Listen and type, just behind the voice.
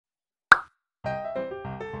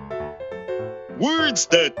words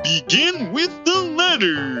that begin with the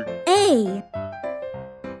letter A.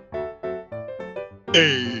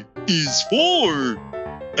 A is for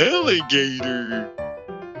alligator.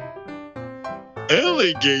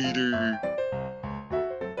 Alligator.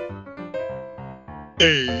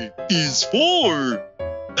 A is for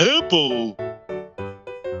apple.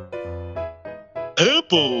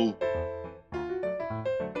 Apple.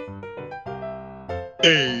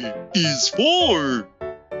 A is for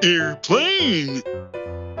airplane.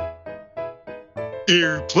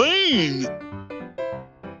 Airplane.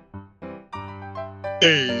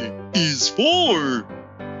 A is for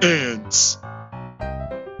ants.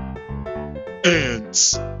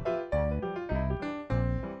 Ants.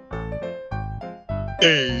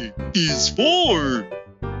 A is for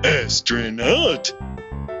astronaut.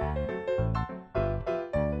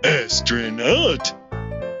 Astronaut.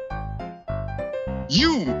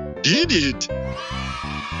 You did it!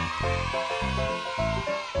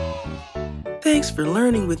 Thanks for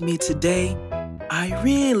learning with me today. I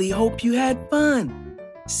really hope you had fun.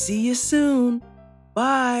 See you soon.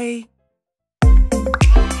 Bye.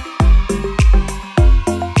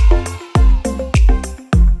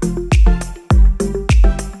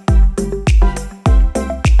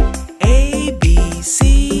 A, B,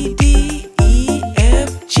 C, D, E,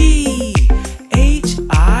 F, G, H,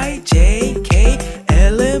 I, J, K,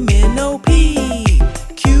 L, M, N, O, P,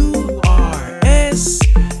 Q, R, S,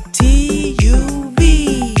 T, U,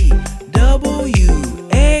 V, W,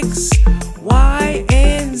 X, Y,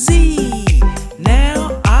 and Z.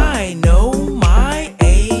 Now I know my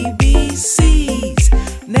ABCs.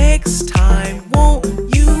 Next time, won't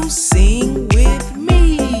you sing with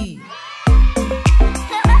me?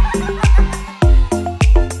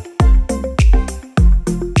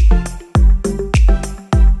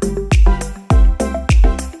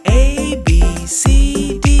 A, B,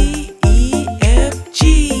 C, D, E, F,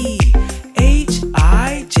 G, H,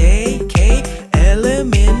 I, J, K, L,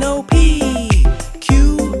 M, N, O, P,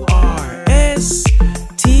 Q, R, S,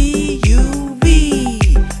 T, U,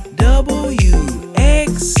 V, W,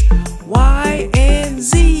 X, Y, and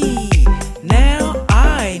Z. Now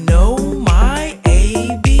I know my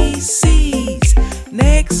ABCs.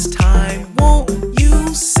 Next time, won't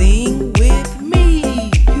you sing with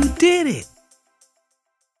me? You did it!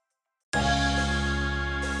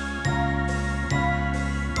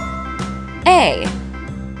 A.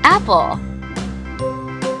 Apple.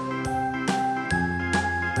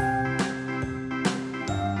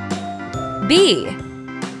 B.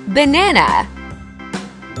 Banana.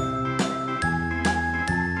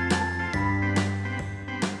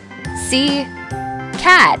 C.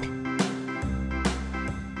 Cat.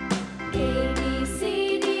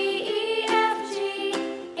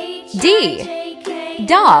 D.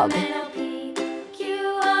 Dog.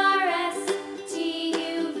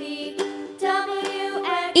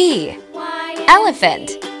 E.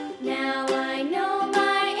 Elephant. Now I know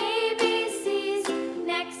my ABCs.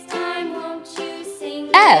 Next time, won't you sing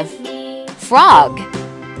F. with me? Frog.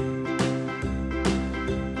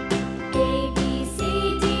 A, B,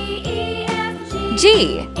 C, D, E, F, G, G.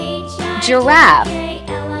 H, I, Giraffe. J,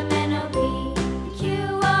 K, L, M, N, O, P,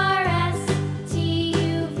 Q, R, S, T,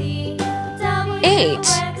 U, V, W, H.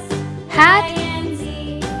 X, Hat. Y, and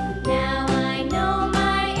Z. Now I know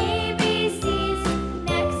my ABCs.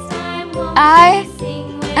 Next time, won't I. you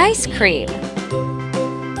sing with Ice me? cream.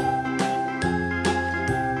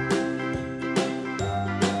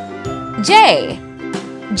 J.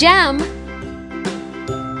 Jam.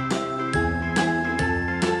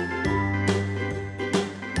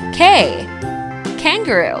 K.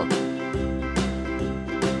 Kangaroo.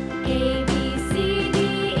 A, B, C, D,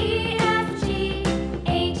 E, F, G,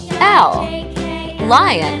 H, L. I, J, K, L,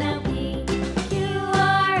 Lion. M, N, O, P, Q,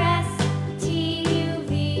 R, S, T, U,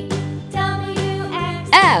 V, W, X,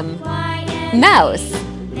 M. Y, and Mouse.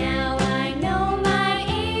 Now I know my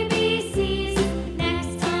ABCs.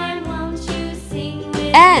 Next time, won't you sing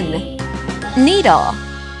with N. me? Needle.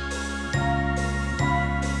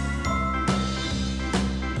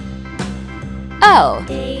 O.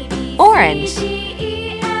 A, B, Orange. C, D,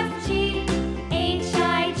 E, F, G, H,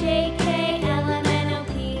 I, J, K, L, M, N, O,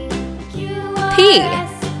 P, Q, R, P.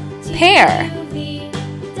 S, T, Pear. U, V,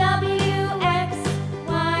 W, X,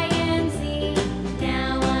 Y, and Z.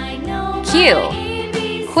 Now I know Q. my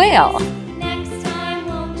ABCs. Quail. Next time,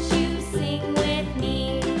 won't you sing with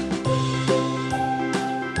me?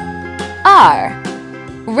 R.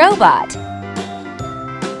 Robot.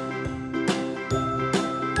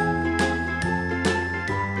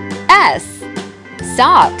 S.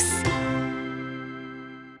 Socks.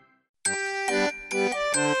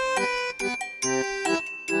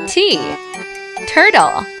 T.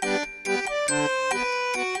 Turtle.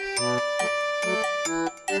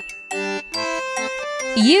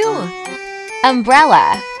 U.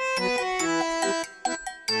 Umbrella.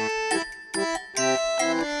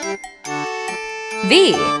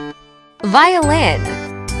 V. Violin.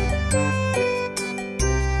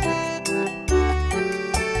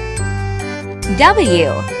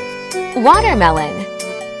 W. Watermelon.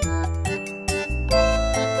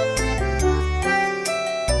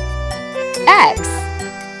 X.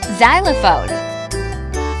 Xylophone.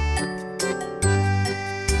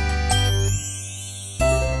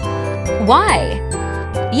 Y.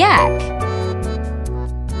 Yak.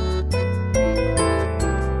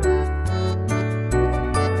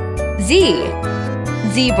 Z.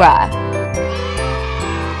 Zebra.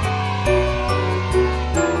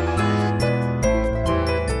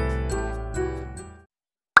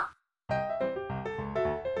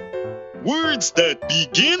 Words that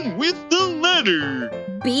begin with the letter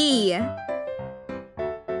B.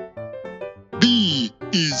 B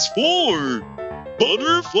is for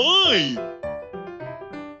butterfly.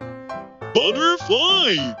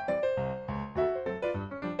 Butterfly.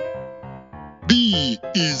 B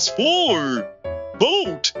is for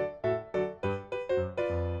boat.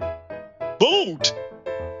 Boat.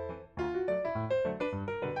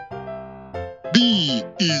 B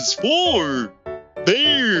is for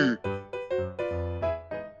bear.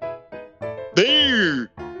 Bear.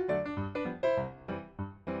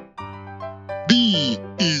 B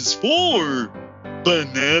is for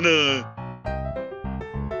banana.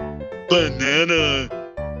 Banana.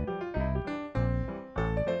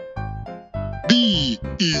 B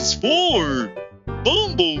is for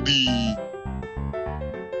bumblebee.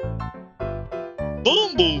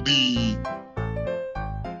 Bumblebee.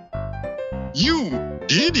 You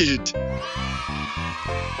did it!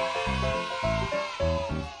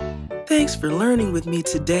 Thanks for learning with me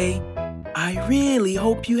today. I really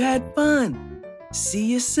hope you had fun. See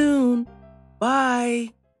you soon.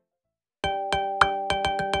 Bye.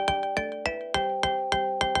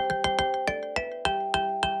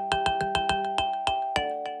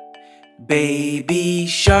 Baby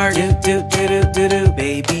shark, do do do do do do.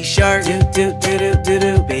 Baby shark, do do do do do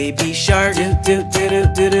do. Baby shark, do do do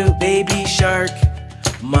do do do. Baby shark.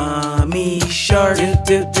 Mommy shark,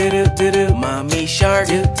 do do do do do. Mommy shark,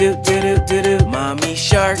 do do do do do. Mommy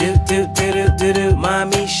shark, do do do do do.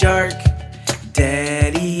 Mommy shark.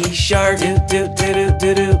 Daddy shark, do do do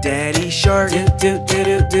do do. Daddy shark, do do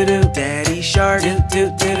do do do. Daddy shark, do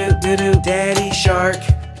do do do do. Daddy shark.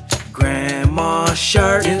 Grandma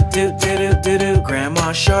shark, do do do do do.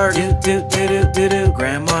 Grandma shark, do do do do do.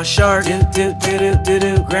 Grandma shark, do do do do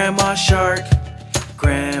do. Grandma shark.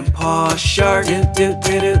 Grandpa shark, do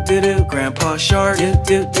do do do do. Grandpa shark,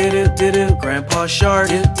 do do do do do. Grandpa shark,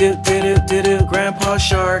 do do do do do. Grandpa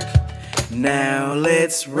shark. Now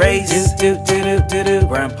let's race, do do do do do.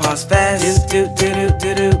 Grandpa's fast, do do do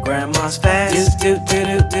do do. Grandma's fast, do do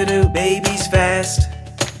do do do. Baby's fast.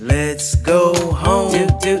 Let's go home,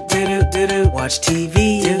 do do do do do. Watch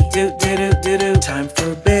TV, do do do do do. Time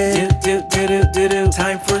for bed, do do do do do.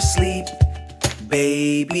 Time for sleep.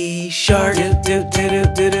 Baby shark, do do do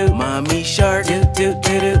do do. Mommy shark, do do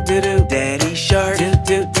do do do. Daddy shark,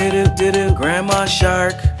 do do do do do. Grandma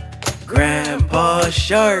shark. Grandpa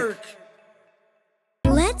shark.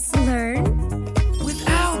 Let's learn With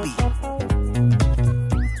Albie.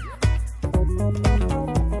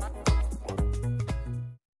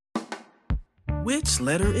 Which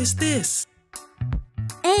letter is this?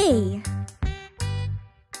 A.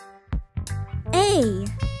 A.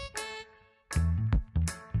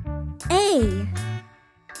 A.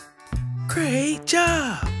 Great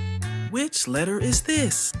job! Which letter is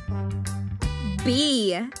this?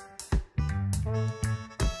 B.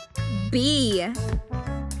 B.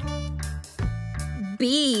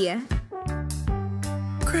 B.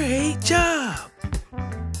 Great job!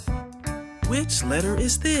 Which letter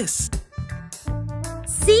is this?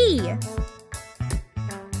 C.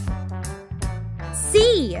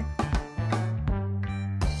 C.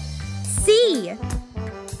 C.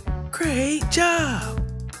 Great job!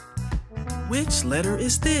 Which letter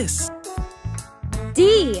is this?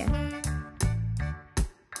 D.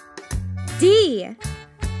 D.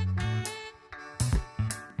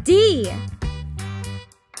 D.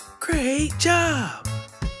 Great job!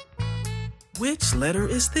 Which letter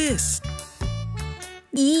is this?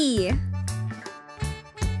 E.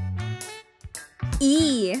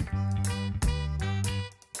 E.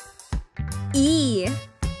 E.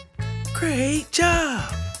 Great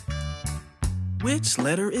job! Which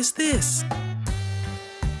letter is this?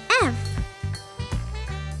 F.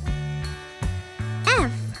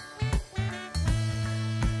 F.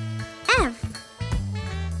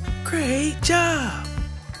 Great job!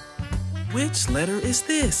 Which letter is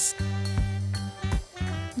this?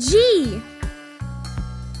 G.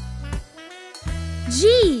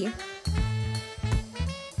 G.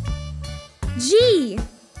 G.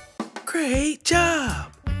 Great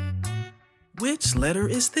job! Which letter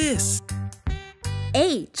is this?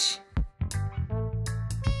 H.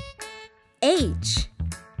 H.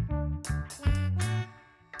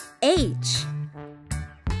 H.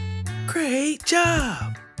 Great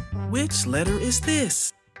job! Which letter is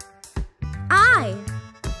this? I.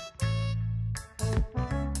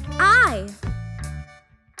 I.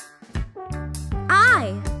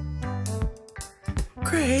 I.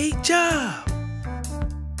 Great job!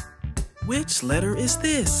 Which letter is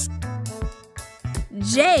this?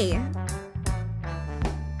 J.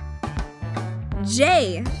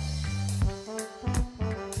 J.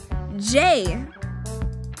 J.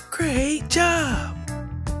 Great job!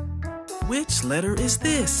 Which letter is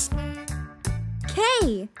this?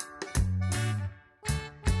 K.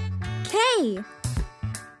 K.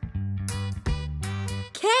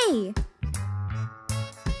 K.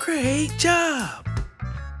 Great job!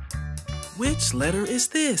 Which letter is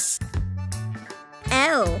this?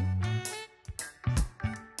 L.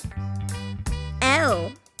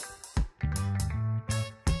 L.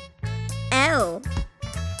 L.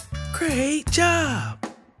 Great job!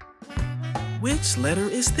 Which letter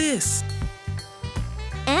is this?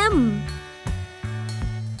 M.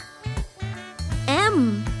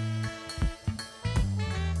 M.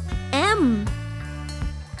 M.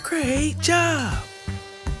 Great job!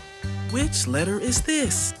 Which letter is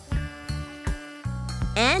this?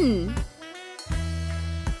 N.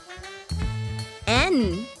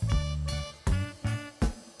 N.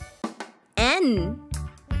 N.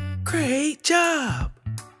 Great job!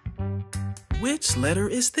 Which letter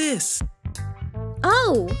is this?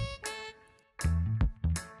 O.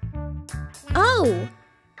 O.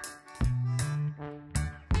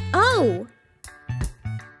 O.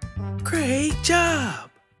 Great job!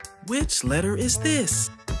 Which letter is this?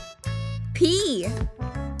 P.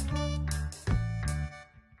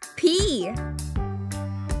 P.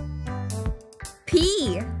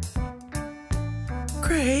 P.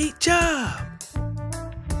 Great job!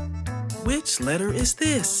 Which letter is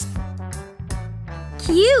this?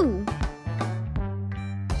 Q.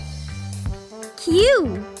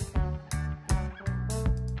 Q.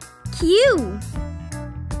 Q.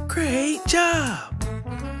 Great job!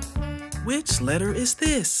 Which letter is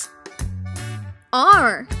this?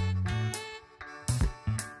 R.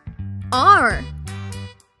 R.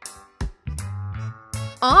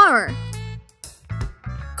 R.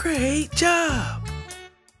 Great job!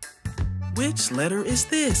 Which letter is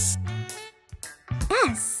this?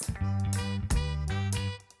 S.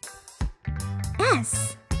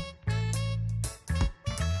 S.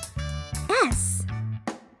 S.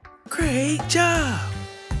 Great job!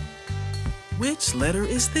 Which letter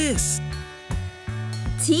is this?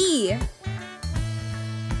 T.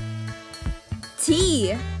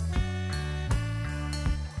 T.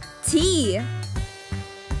 T.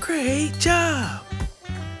 Great job!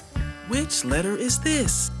 Which letter is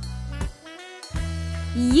this?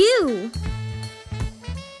 U.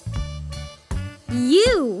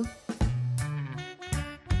 U.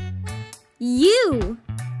 U.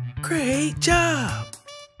 Great job!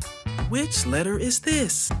 Which letter is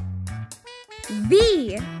this?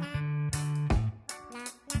 V.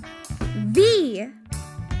 V.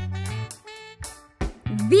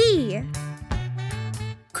 V.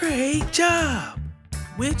 Great job!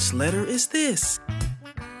 Which letter is this?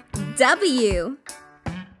 W.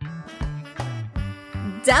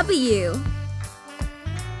 W.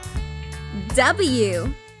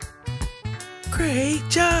 W. Great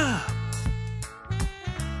job!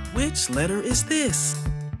 Which letter is this?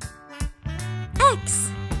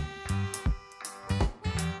 X.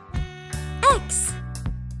 X.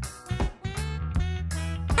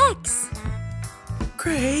 X.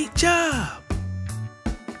 Great job!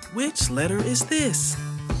 Which letter is this?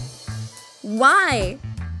 Y.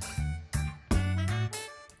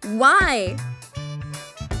 Y.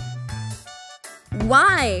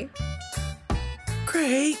 Y.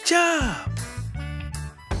 Great job!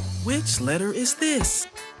 Which letter is this?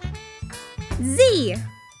 Z.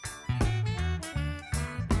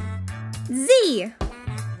 Z.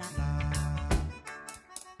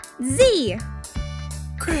 Z.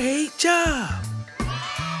 Great job!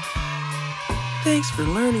 Thanks for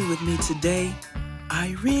learning with me today.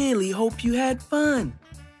 I really hope you had fun.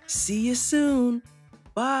 See you soon.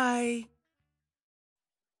 Bye.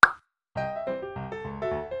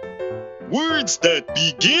 Words that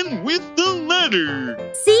begin with the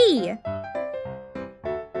letter C.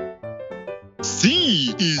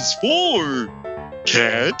 C is for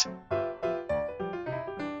cat.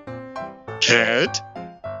 Cat.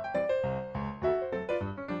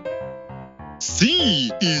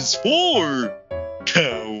 C is for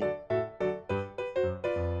cow.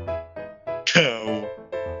 Cow.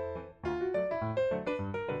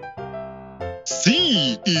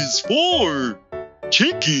 C is for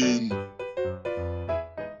chicken.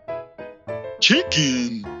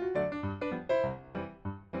 Chicken.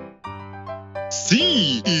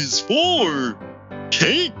 C is for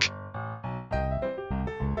cake.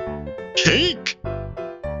 Cake.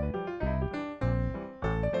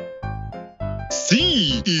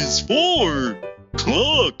 C is for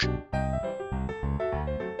clock.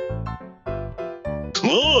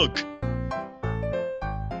 Clock.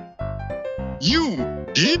 You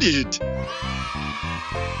did it!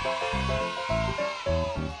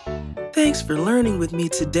 Thanks for learning with me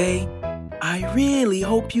today. I really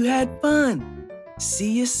hope you had fun.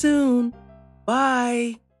 See you soon.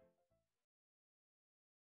 Bye.